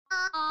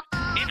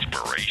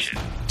inspiration.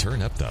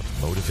 Turn up the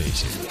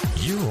motivation.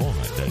 You're on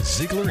the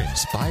Ziglar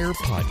Inspire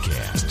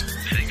Podcast.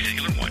 Zig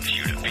Ziglar wants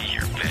you to be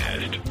your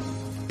best.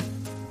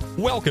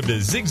 Welcome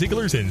to Zig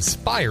Ziglar's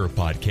Inspire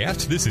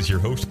Podcast. This is your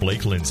host,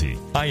 Blake Lindsay.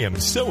 I am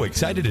so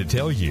excited to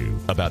tell you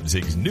about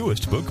Zig's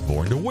newest book,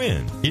 Born to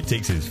Win. It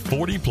takes his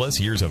 40-plus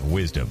years of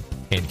wisdom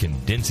and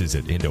condenses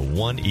it into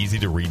one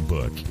easy-to-read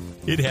book.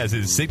 It has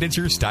his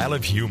signature style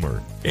of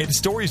humor and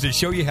stories to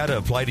show you how to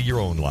apply to your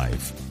own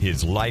life.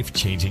 His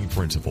life-changing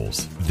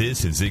principles.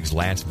 This is Zig's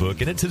last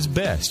book, and it's his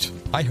best.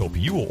 I hope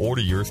you will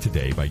order yours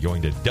today by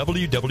going to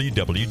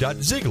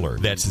www.ziglar,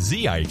 that's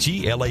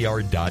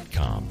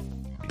ZIGLAR.com.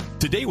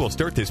 Today we'll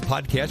start this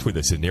podcast with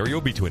a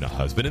scenario between a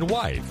husband and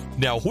wife.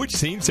 Now, which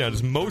scene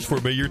sounds most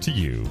familiar to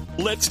you?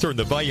 Let's turn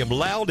the volume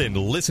loud and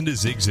listen to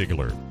Zig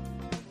Ziglar.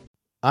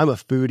 I'm a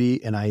foodie,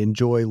 and I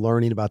enjoy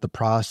learning about the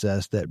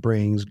process that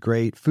brings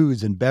great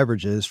foods and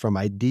beverages from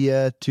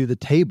idea to the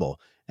table.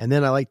 And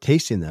then I like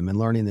tasting them and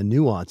learning the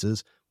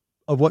nuances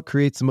of what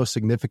creates the most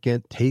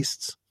significant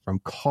tastes, from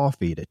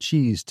coffee to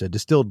cheese to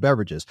distilled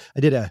beverages. I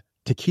did a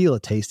tequila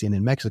tasting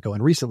in Mexico,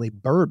 and recently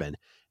bourbon.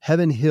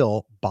 Heaven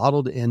Hill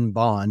Bottled in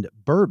Bond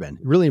bourbon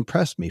really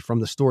impressed me from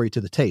the story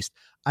to the taste.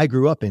 I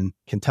grew up in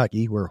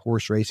Kentucky, where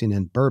horse racing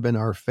and bourbon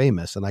are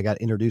famous, and I got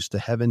introduced to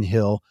Heaven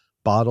Hill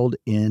Bottled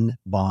in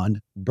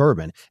Bond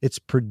bourbon. It's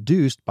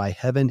produced by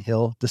Heaven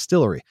Hill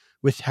Distillery,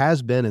 which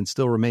has been and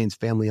still remains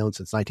family-owned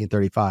since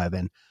 1935.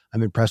 And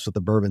I'm impressed with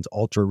the bourbon's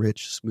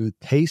ultra-rich, smooth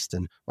taste.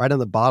 And right on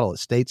the bottle, it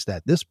states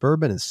that this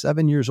bourbon is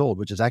 7 years old,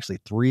 which is actually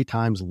 3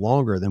 times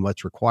longer than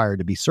what's required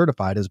to be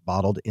certified as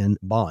bottled in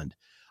bond.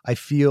 I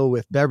feel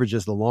with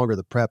beverages, the longer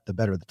the prep, the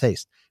better the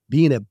taste.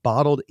 Being a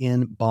bottled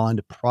in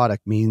bond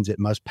product means it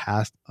must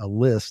pass a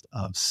list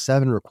of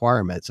 7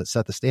 requirements that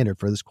set the standard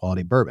for this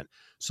quality bourbon.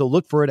 So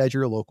look for it at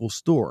your local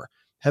store.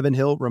 Heaven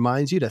Hill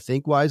reminds you to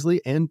think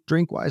wisely and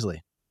drink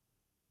wisely.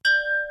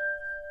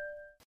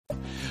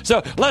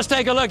 So let's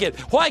take a look at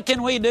what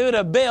can we do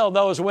to build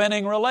those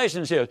winning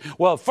relationships.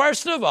 Well,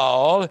 first of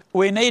all,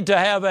 we need to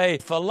have a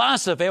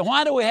philosophy.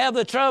 Why do we have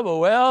the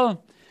trouble?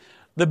 Well,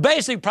 the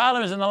basic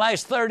problem is in the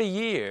last 30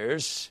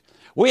 years,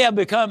 we have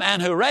become,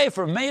 and hooray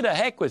for me, to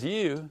heck with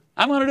you.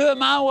 I'm going to do it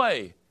my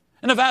way.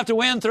 And if I have to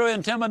win through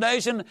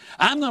intimidation,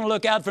 I'm going to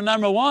look out for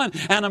number one,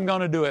 and I'm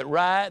going to do it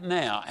right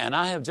now. And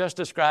I have just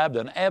described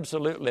an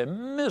absolutely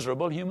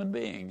miserable human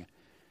being.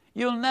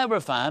 You'll never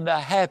find a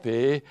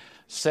happy,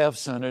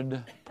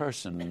 self-centered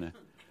person.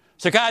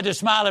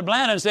 Psychiatrist Smiley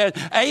Bland said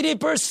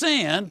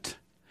 80%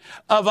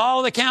 of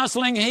all the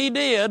counseling he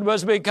did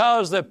was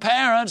because the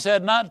parents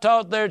had not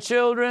taught their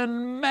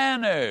children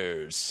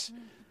manners.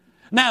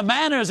 Now,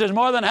 manners is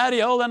more than how do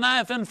you hold a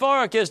knife and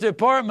fork. It's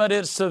deportment,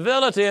 it's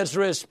civility, it's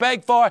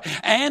respect for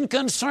and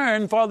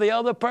concern for the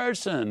other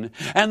person.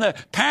 And the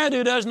parent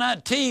who does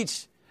not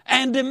teach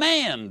and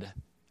demand,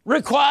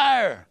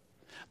 require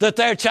that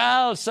their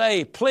child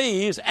say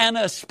please and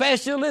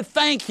especially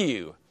thank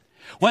you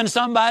when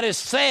somebody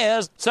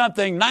says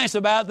something nice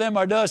about them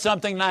or does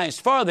something nice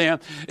for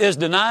them is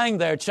denying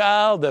their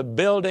child the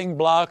building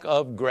block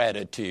of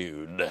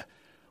gratitude,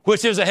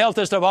 which is the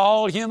healthiest of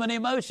all human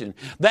emotion.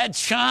 That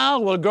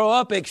child will grow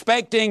up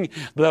expecting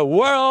the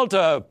world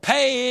to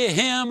pay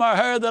him or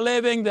her the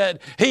living that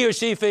he or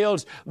she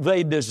feels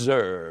they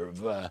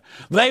deserve.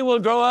 They will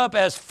grow up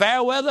as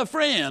fair weather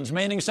friends,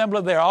 meaning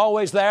simply they're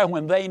always there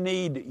when they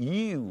need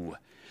you.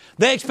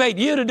 They expect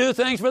you to do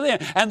things for them,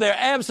 and they're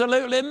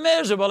absolutely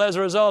miserable as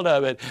a result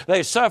of it.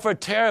 They suffer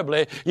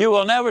terribly. You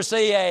will never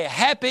see a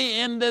happy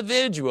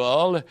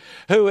individual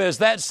who is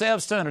that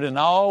self-centered and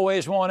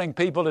always wanting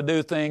people to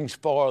do things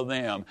for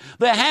them.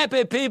 The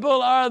happy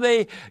people are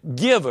the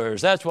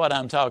givers. That's what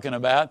I'm talking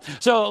about.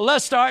 So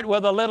let's start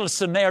with a little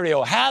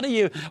scenario. How do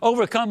you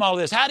overcome all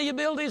this? How do you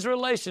build these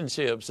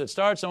relationships? It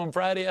starts on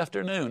Friday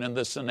afternoon in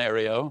this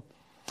scenario.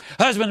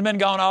 Husband's been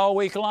gone all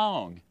week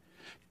long.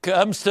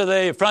 Comes to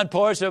the front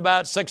porch at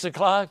about 6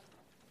 o'clock,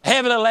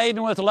 heavily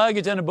laden with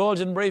luggage in a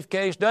bulging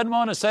briefcase, doesn't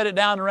want to set it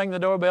down and ring the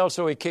doorbell,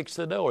 so he kicks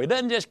the door. He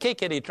doesn't just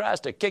kick it, he tries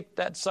to kick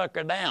that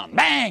sucker down.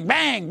 Bang,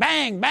 bang,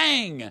 bang,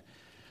 bang.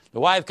 The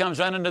wife comes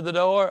running to the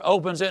door,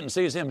 opens it, and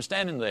sees him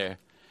standing there.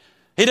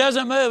 He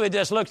doesn't move, he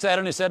just looks at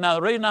her and he said, now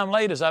the reason I'm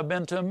late is I've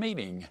been to a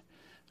meeting.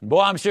 And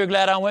boy, I'm sure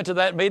glad I went to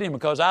that meeting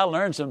because I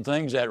learned some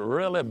things that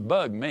really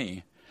bug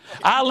me.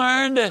 I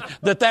learned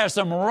that there's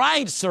some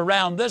rights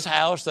around this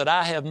house that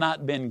I have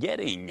not been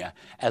getting.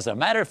 As a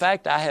matter of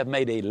fact, I have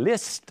made a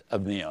list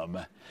of them.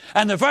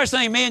 And the first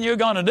thing me and you are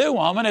going to do,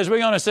 woman, is we're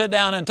going to sit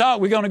down and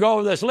talk. We're going to go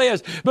over this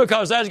list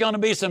because there's going to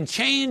be some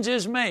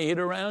changes made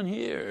around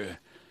here.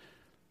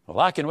 Well,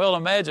 I can well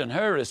imagine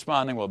her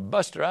responding, well,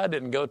 Buster, I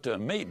didn't go to a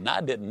meeting.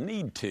 I didn't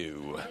need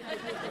to.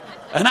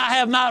 And I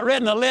have not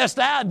written a list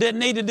out. Didn't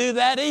need to do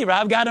that either.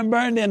 I've got them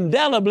burned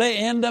indelibly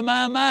into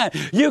my mind.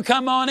 You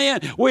come on in.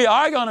 We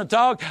are going to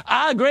talk.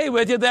 I agree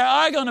with you. There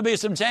are going to be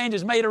some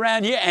changes made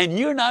around here, and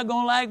you're not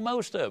going to like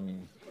most of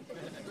them.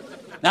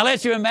 Now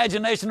let your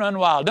imagination run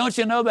wild. Don't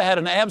you know they had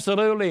an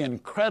absolutely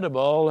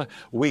incredible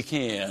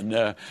weekend?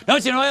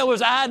 Don't you know it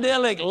was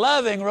idyllic,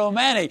 loving,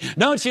 romantic?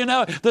 Don't you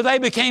know that they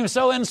became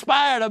so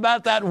inspired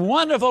about that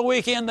wonderful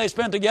weekend they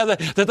spent together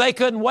that they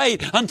couldn't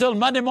wait until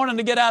Monday morning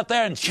to get out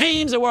there and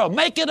change the world,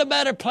 make it a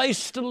better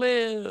place to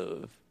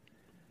live.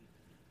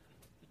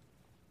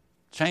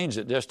 Change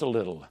it just a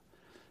little.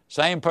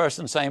 Same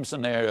person, same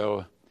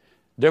scenario,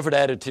 different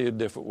attitude,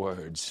 different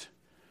words.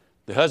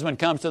 The husband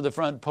comes to the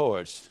front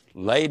porch,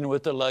 laden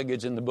with the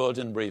luggage in the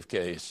bulging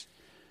briefcase.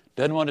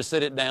 Doesn't want to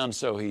sit it down,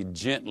 so he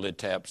gently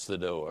taps the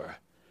door.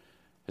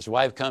 His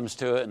wife comes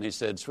to it, and he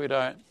said,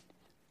 "Sweetheart,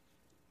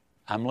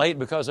 I'm late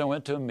because I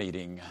went to a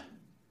meeting.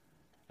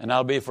 And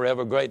I'll be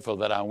forever grateful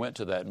that I went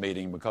to that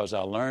meeting because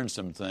I learned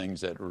some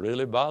things that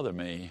really bother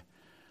me.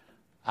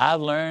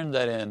 I've learned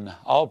that in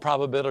all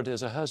probability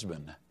as a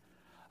husband,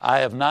 I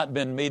have not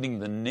been meeting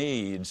the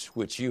needs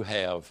which you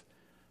have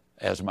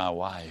as my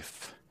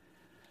wife.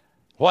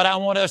 What I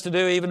want us to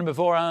do, even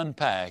before I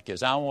unpack,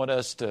 is I want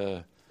us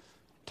to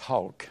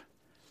talk.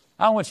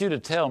 I want you to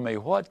tell me,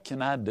 what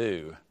can I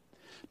do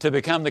to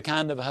become the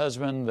kind of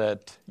husband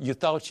that you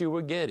thought you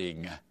were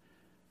getting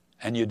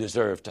and you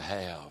deserve to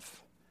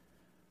have?"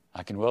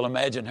 I can well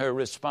imagine her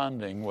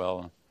responding,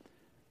 "Well,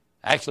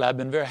 actually, I've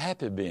been very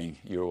happy being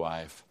your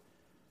wife.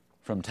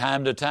 From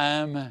time to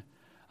time,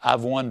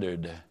 I've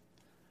wondered,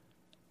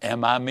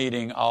 am I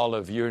meeting all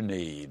of your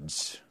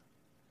needs?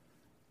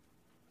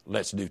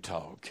 Let's do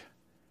talk."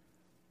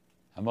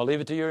 I'm going to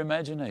leave it to your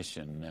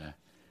imagination.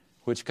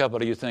 Which couple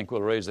do you think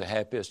will raise the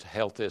happiest,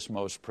 healthiest,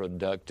 most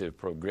productive,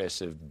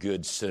 progressive,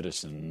 good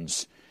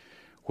citizens?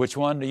 Which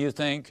one do you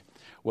think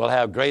will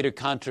have greater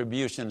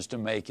contributions to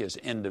make as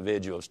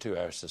individuals to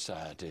our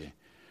society?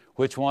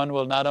 Which one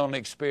will not only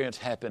experience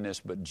happiness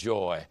but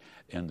joy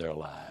in their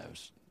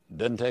lives?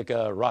 Doesn't take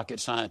a rocket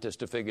scientist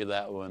to figure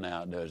that one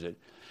out, does it?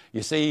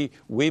 You see,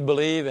 we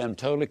believe, and I'm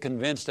totally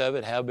convinced of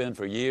it, have been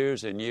for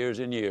years and years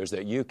and years,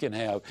 that you can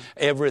have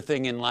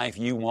everything in life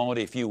you want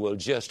if you will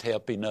just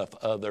help enough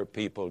other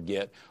people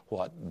get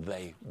what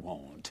they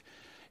want.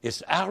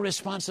 It's our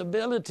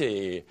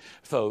responsibility,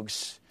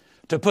 folks,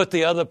 to put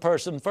the other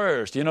person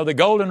first. You know, the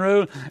golden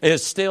rule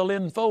is still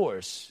in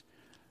force.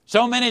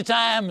 So many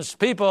times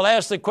people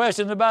ask the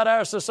questions about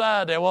our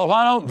society, well,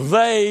 why don't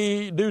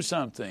they do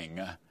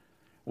something?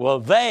 Well,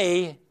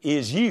 they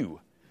is you.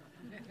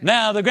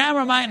 Now, the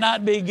grammar might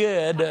not be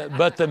good,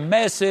 but the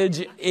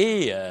message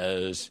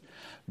is.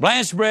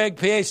 Blanche Brick,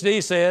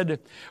 Ph.D., said,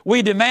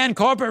 "We demand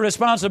corporate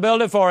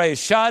responsibility for a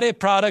shoddy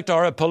product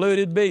or a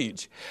polluted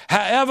beach.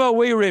 However,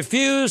 we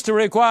refuse to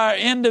require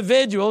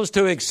individuals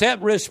to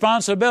accept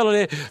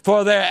responsibility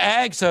for their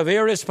acts of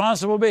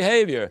irresponsible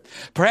behavior.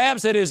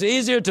 Perhaps it is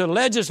easier to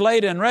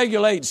legislate and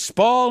regulate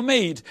spoiled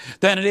meat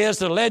than it is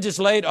to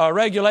legislate or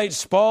regulate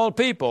spoiled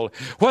people,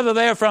 whether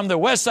they're from the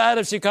west side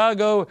of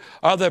Chicago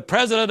or the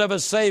president of a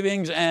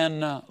savings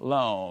and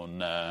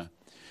loan."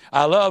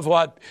 I love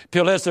what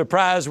Pulitzer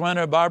Prize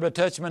winner Barbara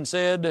Tuchman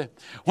said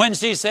when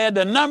she said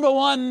the number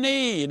one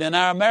need in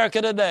our America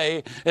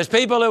today is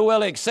people who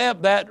will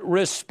accept that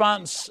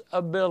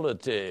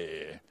responsibility.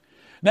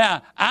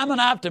 Now, I'm an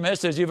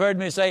optimist, as you've heard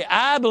me say.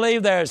 I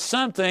believe there's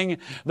something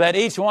that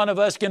each one of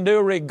us can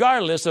do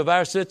regardless of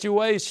our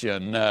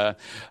situation. I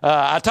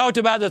talked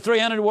about the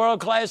 300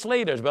 world-class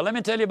leaders, but let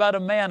me tell you about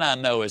a man I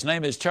know. His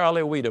name is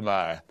Charlie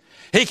Wiedemeyer.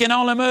 He can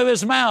only move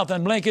his mouth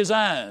and blink his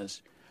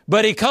eyes.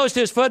 But he coached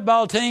his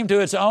football team to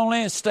its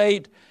only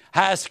state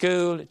high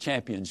school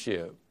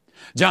championship.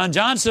 John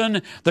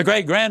Johnson, the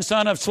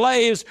great-grandson of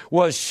slaves,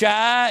 was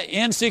shy,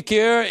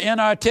 insecure,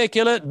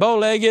 inarticulate,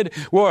 bow-legged,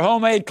 wore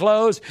homemade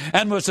clothes,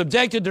 and was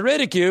subjected to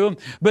ridicule,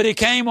 but he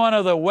became one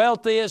of the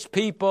wealthiest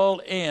people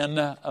in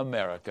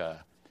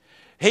America.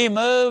 He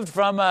moved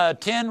from a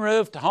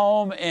tin-roofed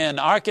home in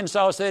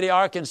Arkansas City,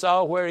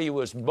 Arkansas, where he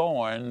was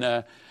born,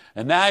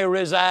 and now he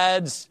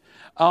resides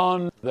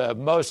on the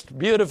most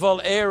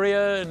beautiful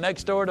area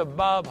next door to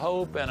Bob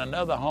Hope and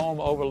another home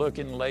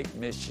overlooking Lake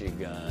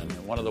Michigan.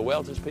 One of the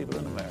wealthiest people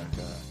in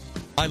America.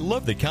 I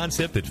love the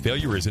concept that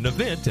failure is an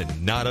event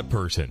and not a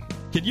person.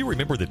 Can you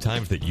remember the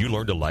times that you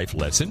learned a life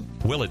lesson?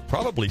 Well, it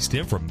probably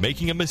stemmed from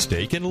making a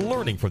mistake and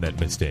learning from that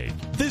mistake.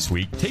 This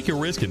week, take a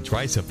risk and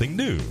try something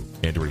new.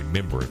 And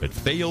remember, if it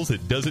fails,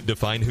 it doesn't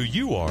define who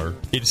you are.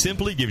 It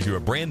simply gives you a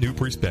brand new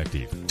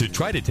perspective to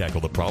try to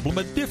tackle the problem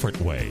a different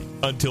way.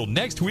 Until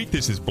next week,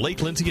 this is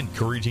Blake Lindsay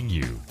encouraging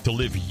you to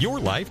live your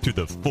life to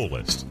the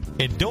fullest.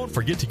 And don't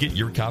forget to get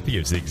your copy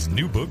of Zig's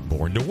new book,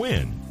 Born to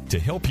Win, to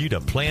help you to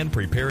plan,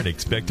 prepare, and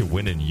expect to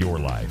win in your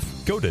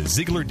life. Go to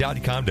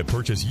Ziglar.com to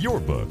purchase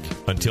your book.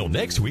 Until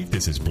next week,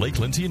 this is Blake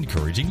Lindsay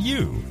encouraging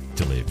you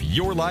to live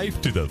your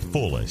life to the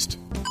fullest.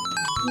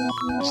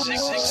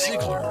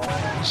 Ziglar.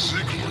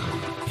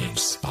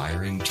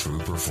 Inspiring true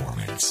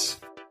performance.